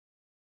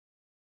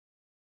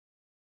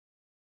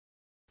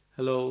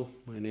Hello,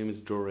 my name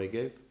is Dror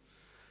Regev.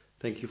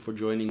 Thank you for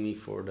joining me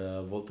for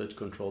the voltage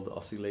controlled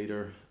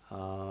oscillator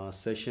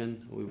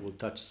session. We will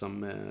touch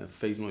some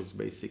phase noise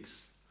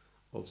basics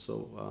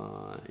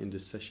also in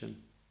this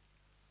session.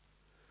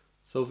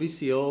 So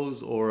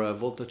VCOs or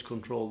voltage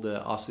controlled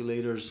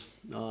oscillators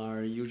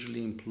are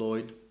usually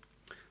employed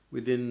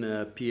within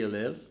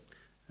PLLs.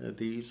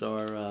 These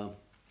are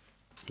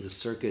the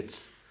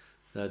circuits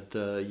that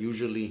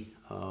usually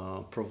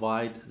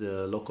provide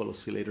the local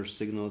oscillator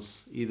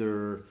signals,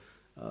 either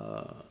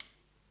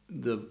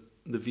the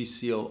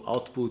VCO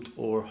output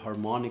or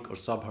harmonic or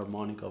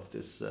subharmonic of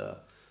this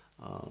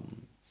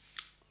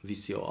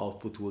VCO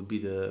output will be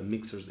the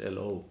mixer's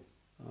LO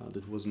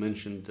that was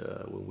mentioned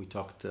when we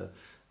talked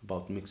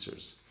about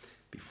mixers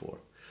before.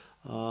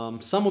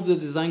 Some of the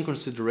design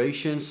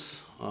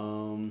considerations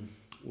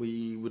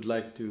we would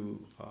like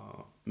to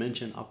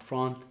mention up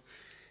front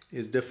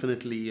is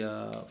definitely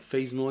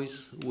phase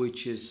noise,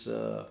 which is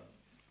a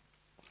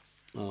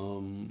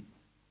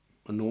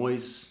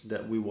noise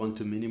that we want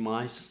to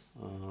minimize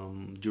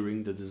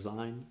during the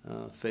design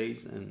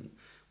phase, and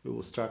we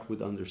will start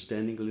with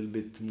understanding a little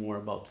bit more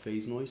about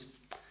phase noise.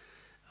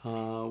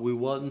 We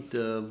want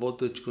the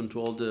voltage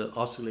controlled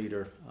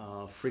oscillator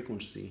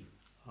frequency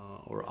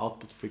or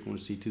output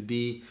frequency to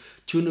be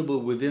tunable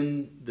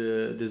within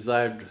the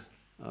desired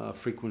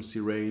frequency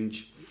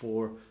range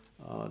for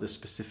the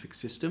specific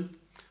system.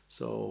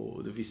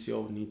 So the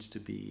VCO needs to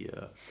be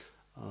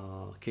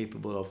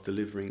capable of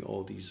delivering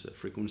all these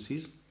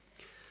frequencies.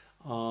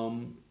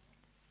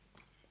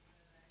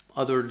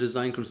 Other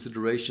design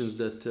considerations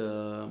that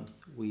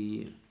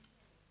we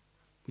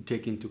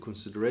take into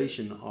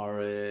consideration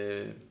are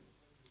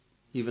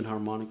even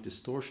harmonic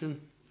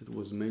distortion. It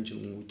was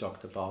mentioned when we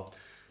talked about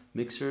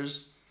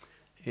mixers,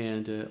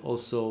 and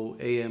also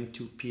AM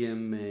to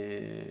PM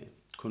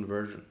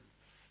conversion.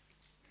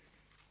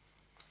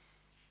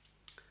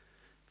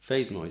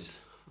 Phase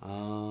noise.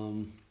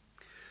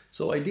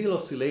 So ideal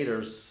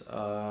oscillators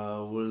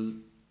will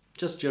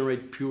just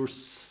generate pure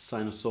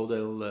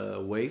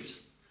sinusoidal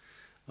waves.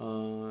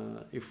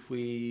 If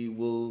we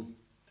will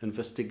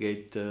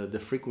investigate the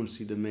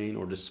frequency domain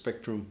or the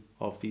spectrum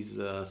of these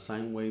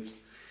sine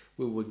waves,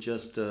 we will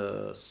just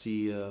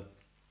see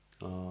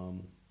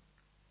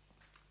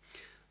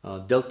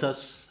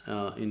deltas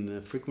in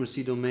the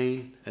frequency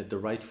domain at the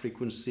right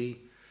frequency,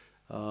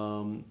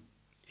 and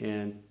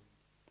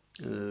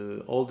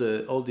all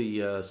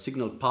the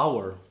signal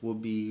power will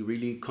be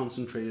really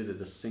concentrated at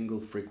a single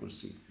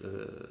frequency,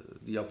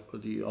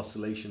 the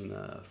oscillation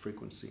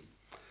frequency.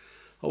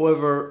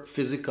 However,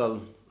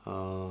 physical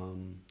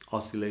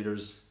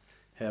oscillators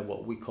have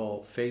what we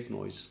call phase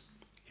noise,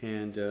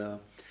 and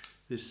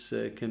this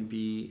can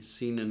be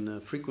seen in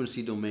the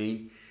frequency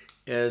domain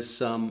as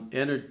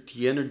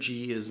the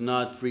energy is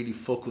not really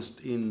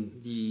focused in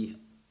the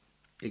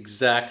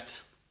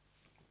exact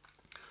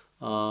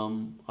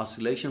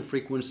oscillation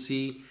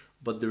frequency,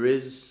 but there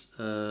is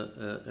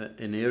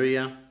an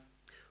area,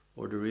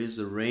 or there is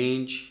a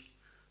range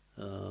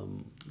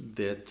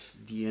that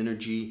the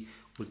energy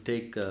will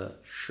take a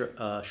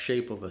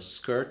shape of a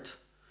skirt,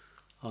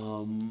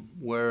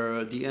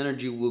 where the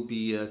energy will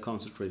be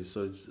concentrated.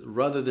 So it's,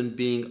 rather than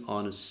being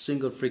on a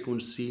single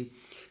frequency,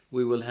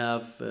 we will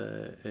have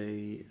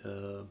a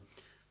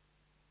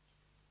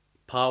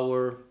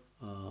power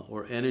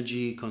or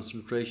energy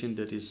concentration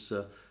that is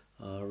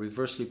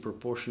reversely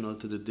proportional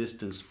to the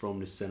distance from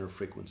the center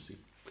frequency.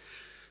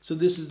 So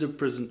this is the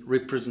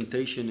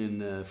representation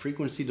in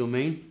frequency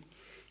domain.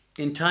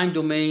 In time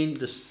domain,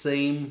 the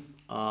same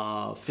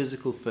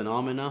physical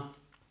phenomena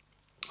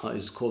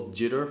is called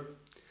jitter,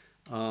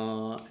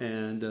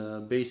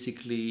 and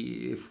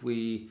basically, if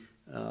we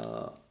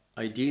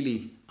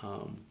ideally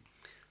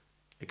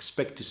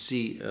expect to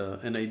see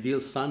an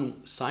ideal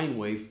sine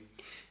wave,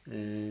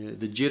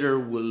 the jitter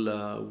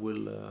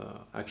will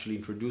actually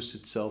introduce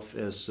itself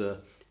as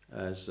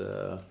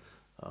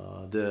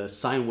the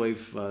sine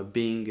wave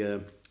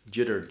being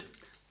jittered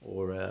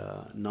or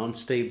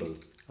non-stable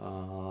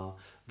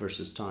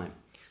versus time.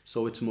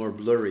 So it's more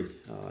blurry.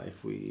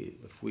 If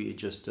we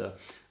just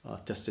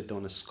test it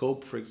on a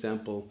scope, for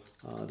example,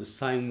 the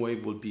sine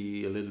wave will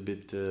be a little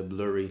bit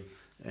blurry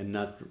and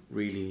not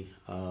really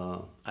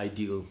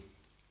ideal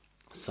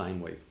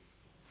sine wave.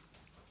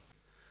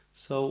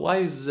 So why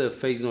is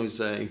phase noise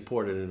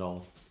important at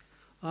all?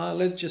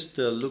 Let's just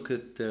look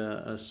at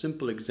a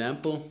simple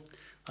example.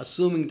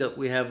 Assuming that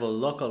we have a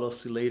local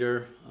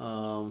oscillator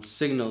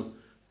signal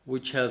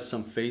which has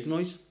some phase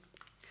noise,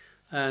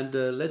 and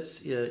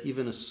let's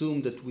even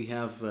assume that we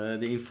have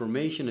the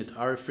information at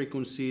our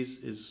frequencies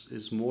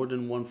is more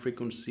than one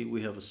frequency.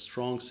 We have a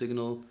strong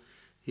signal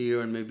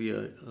here and maybe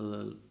a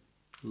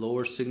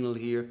lower signal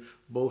here.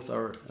 Both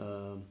are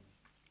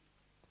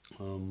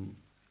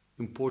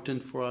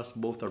important for us,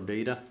 both are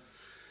data.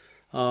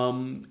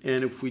 And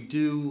if we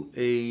do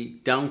a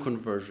down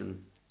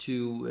conversion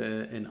to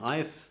an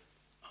IF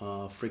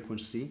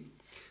frequency,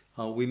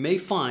 we may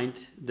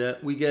find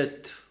that we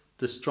get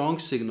the strong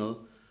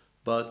signal,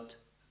 but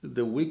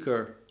the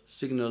weaker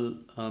signal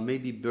may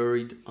be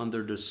buried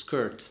under the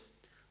skirt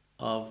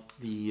of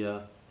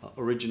the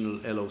original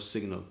LO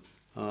signal,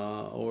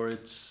 or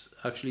it's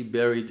actually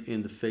buried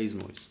in the phase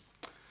noise.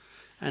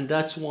 And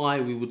that's why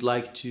we would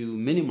like to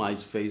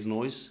minimize phase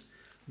noise,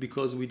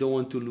 because we don't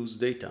want to lose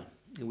data.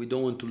 And we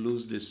don't want to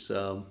lose this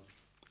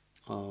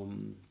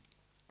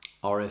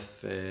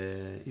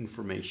RF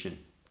information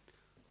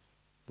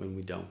when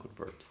we down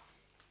convert.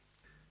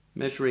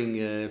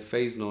 Measuring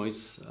phase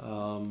noise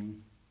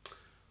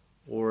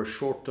or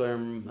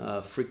short-term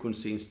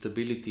frequency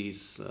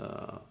instabilities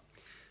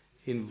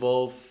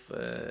involve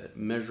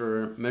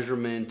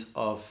measurement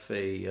of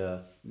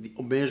the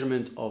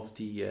measurement of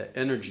the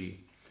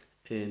energy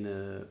in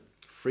a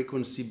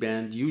frequency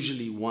band,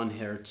 usually 1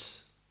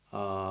 Hertz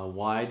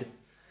wide,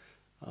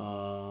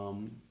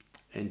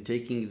 and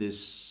taking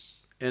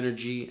this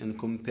energy and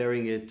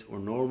comparing it or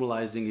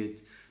normalizing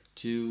it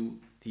to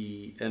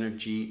the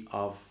energy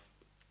of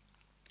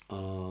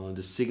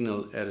the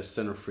signal at a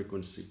center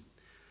frequency.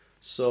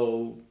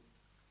 So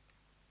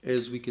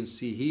as we can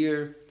see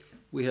here,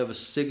 we have a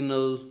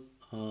signal,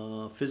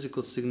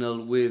 physical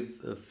signal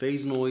with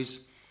phase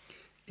noise,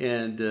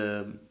 and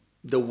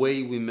the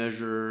way we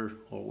measure,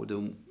 or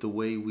the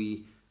way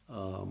we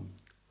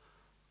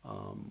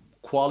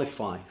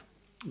qualify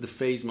the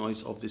phase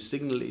noise of the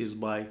signal is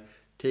by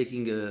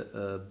taking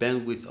a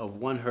bandwidth of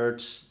 1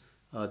 Hertz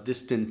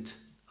distant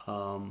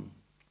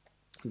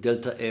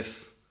delta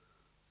F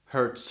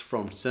Hertz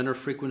from center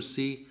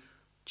frequency,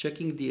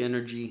 checking the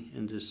energy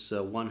in this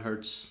 1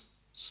 Hertz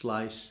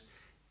slice,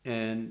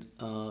 and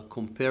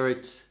compare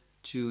it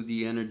to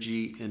the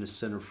energy in a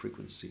center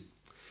frequency.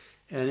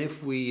 And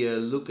if we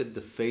look at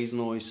the phase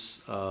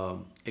noise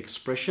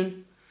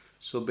expression,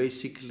 so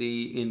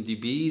basically in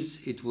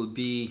dBs it will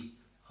be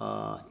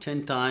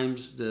 10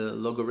 times the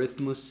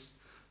logarithmus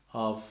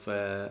of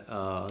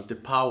the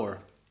power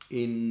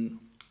in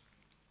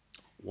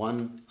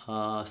one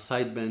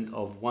sideband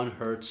of 1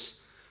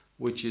 Hertz,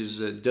 which is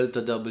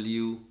delta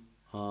W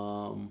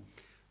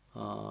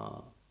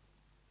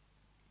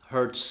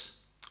Hertz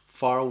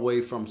far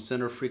away from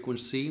center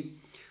frequency.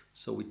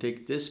 So we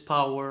take this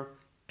power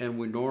and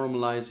we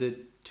normalize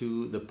it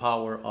to the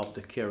power of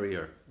the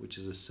carrier, which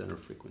is a center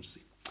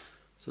frequency.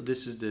 So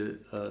this is the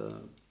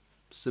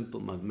simple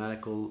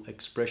mathematical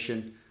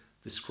expression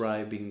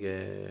describing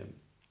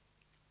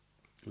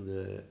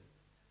the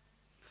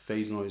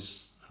phase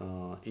noise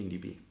in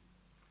dB.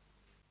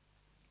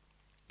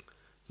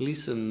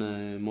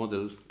 Leason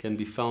model can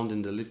be found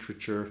in the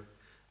literature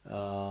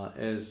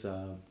as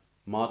a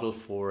model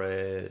for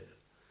a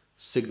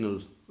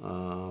signal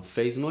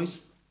phase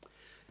noise,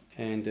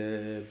 and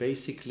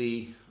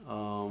basically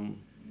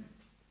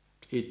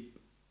it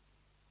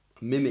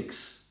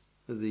mimics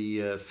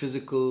the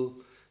physical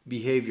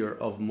behavior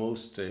of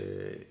most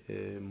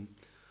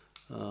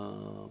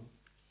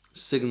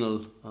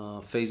signal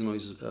phase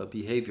noise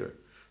behavior.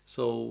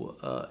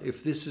 So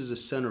if this is a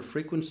center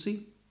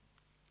frequency,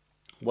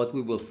 what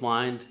we will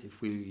find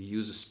if we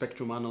use a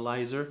spectrum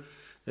analyzer,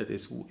 that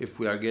is, if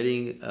we are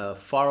getting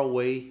far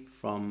away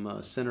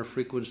from center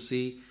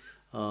frequency,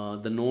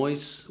 the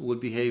noise would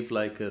behave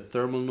like a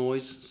thermal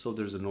noise, so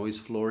there's a noise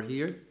floor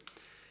here.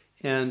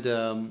 And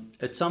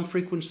at some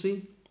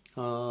frequency,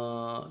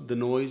 the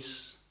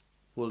noise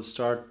will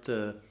start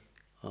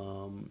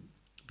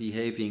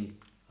behaving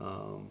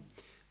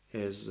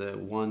as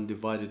 1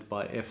 divided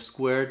by f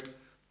squared.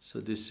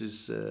 So this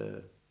is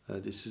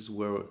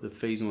where the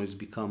phase noise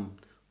become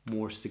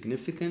more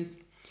significant.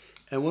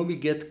 And when we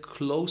get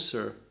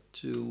closer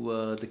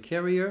to the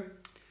carrier,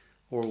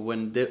 or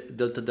when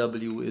delta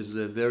W is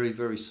very,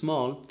 very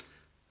small,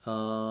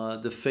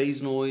 the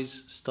phase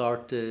noise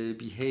start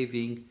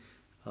behaving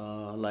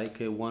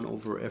like a 1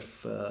 over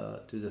f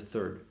to the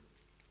third.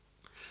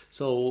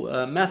 So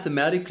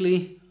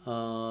mathematically,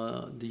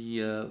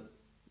 the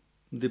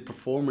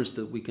performance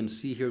that we can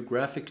see here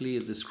graphically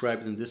is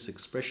described in this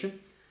expression.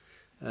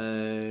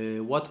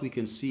 What we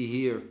can see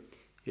here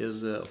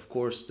is, of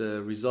course,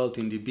 the result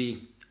in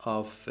dB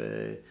of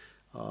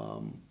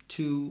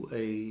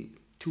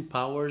two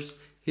powers.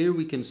 Here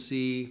we can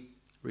see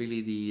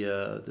really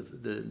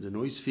the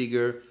noise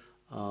figure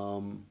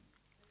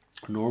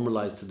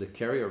normalized to the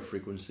carrier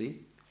frequency,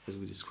 as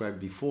we described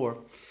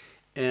before,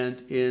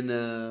 and in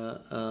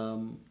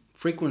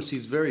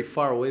frequencies very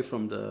far away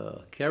from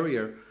the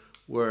carrier,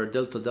 where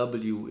delta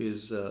W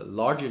is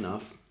large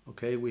enough.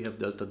 Okay, we have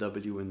delta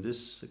W in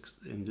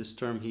this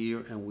term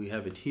here, and we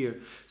have it here.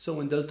 So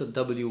when delta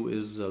W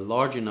is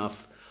large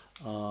enough,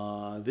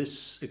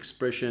 this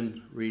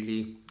expression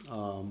really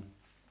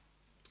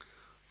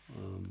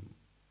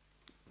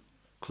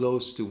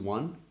close to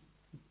 1,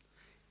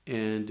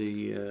 and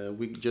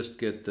we just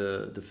get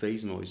the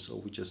phase noise, so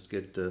we just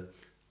get the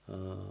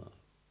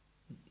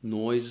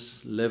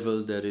noise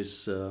level that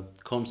is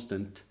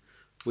constant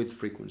with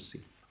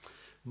frequency.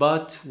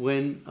 But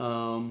when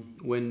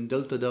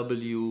delta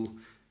W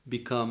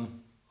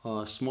become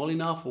small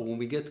enough, or when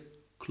we get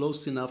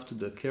close enough to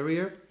the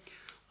carrier,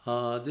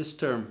 this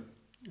term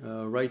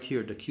right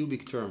here, the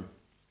cubic term,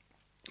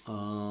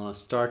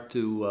 start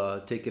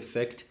to take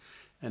effect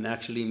and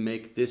actually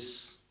make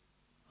this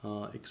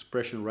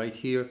expression right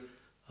here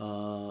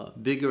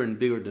bigger and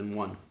bigger than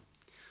 1.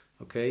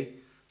 Okay,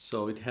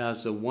 so it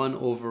has a 1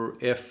 over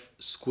f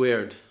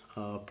squared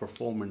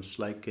performance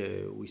like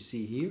we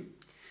see here.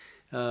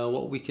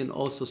 What we can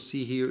also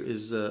see here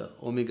is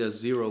omega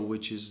 0,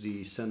 which is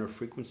the center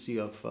frequency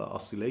of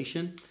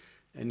oscillation,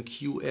 and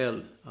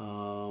QL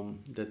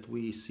that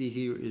we see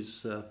here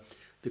is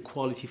the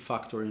quality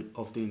factor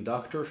of the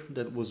inductor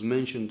that was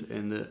mentioned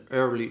in the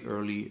early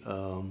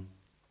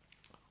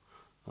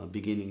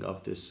beginning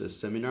of this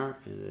seminar,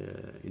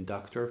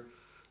 inductor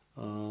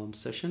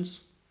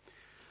sessions.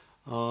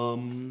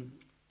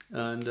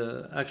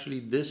 Actually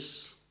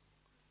this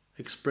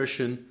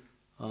expression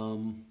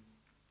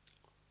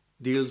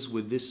deals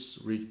with this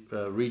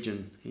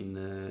region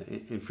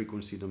in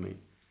frequency domain.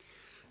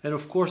 And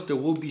of course there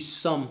will be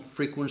some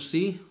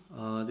frequency.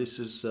 This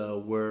is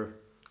where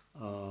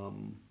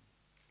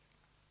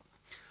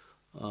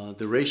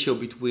the ratio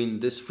between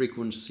this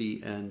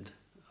frequency and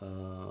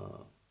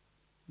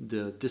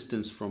the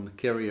distance from the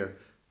carrier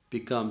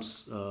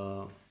becomes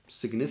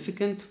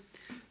significant.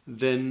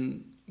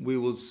 Then we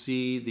will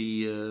see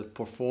the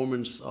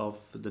performance of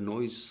the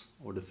noise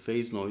or the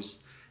phase noise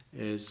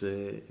is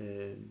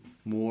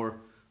more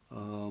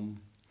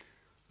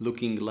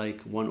looking like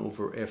 1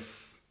 over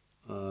f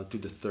to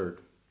the third.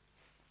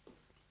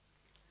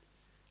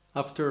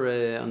 After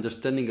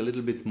understanding a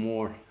little bit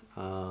more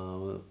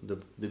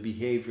the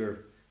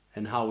behavior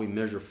and how we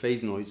measure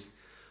phase noise,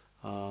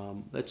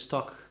 let's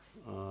talk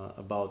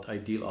about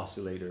ideal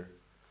oscillator.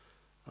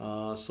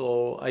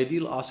 So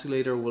ideal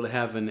oscillator will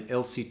have an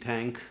LC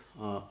tank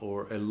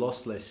or a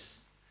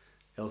lossless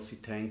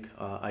LC tank,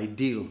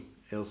 ideal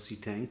LC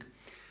tank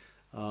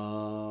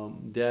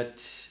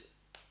that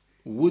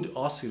would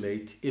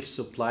oscillate if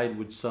supplied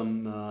with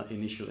some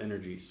initial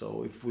energy.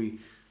 So if we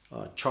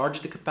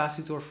charge the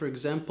capacitor, for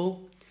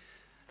example,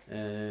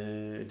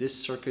 this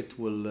circuit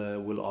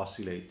will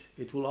oscillate.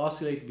 It will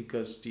oscillate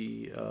because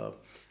the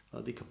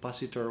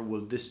capacitor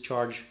will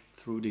discharge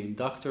through the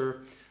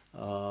inductor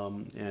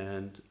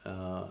and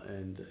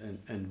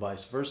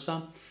vice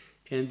versa,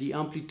 and the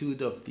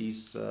amplitude of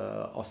these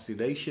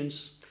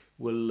oscillations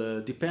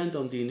will depend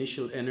on the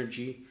initial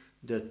energy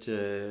that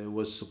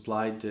was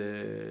supplied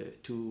to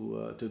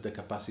the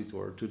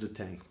capacitor, to the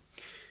tank.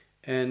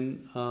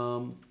 And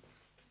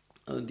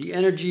the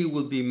energy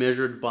will be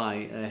measured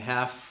by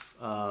half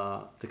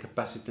the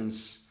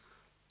capacitance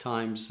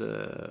times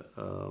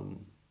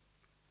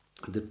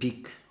the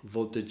peak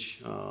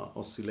voltage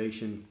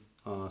oscillation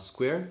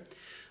square.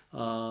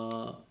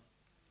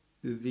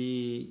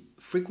 The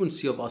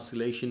frequency of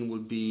oscillation will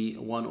be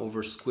 1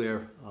 over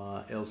square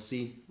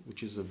LC,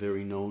 which is a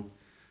very known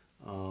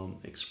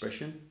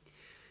expression.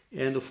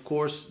 And of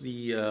course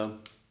the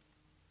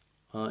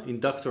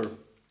inductor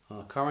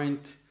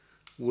current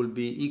will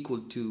be equal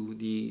to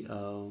the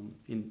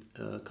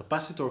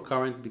capacitor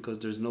current, because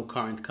there's no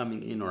current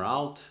coming in or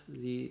out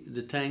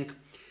the tank,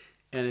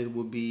 and it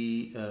will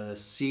be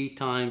C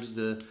times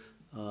the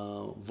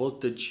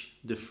voltage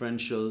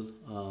differential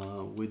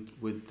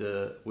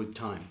with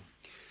time.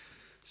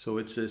 So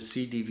it's a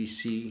C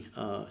dVc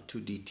to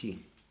dt,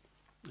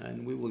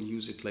 and we will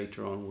use it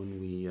later on when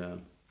we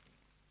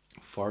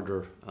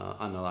further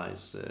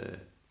analyze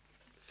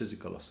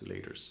physical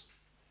oscillators.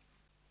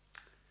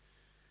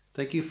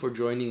 Thank you for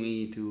joining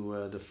me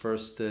to the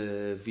first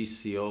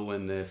VCO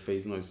and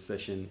phase noise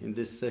session. In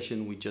this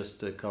session we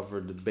just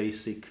covered the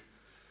basic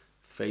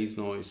phase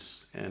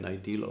noise and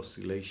ideal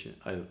oscillators.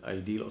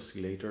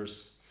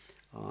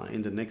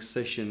 In the next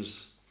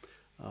sessions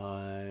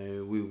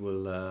we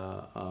will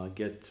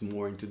get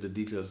more into the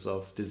details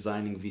of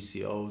designing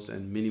VCOs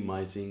and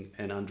minimizing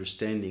and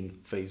understanding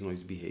phase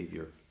noise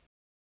behavior.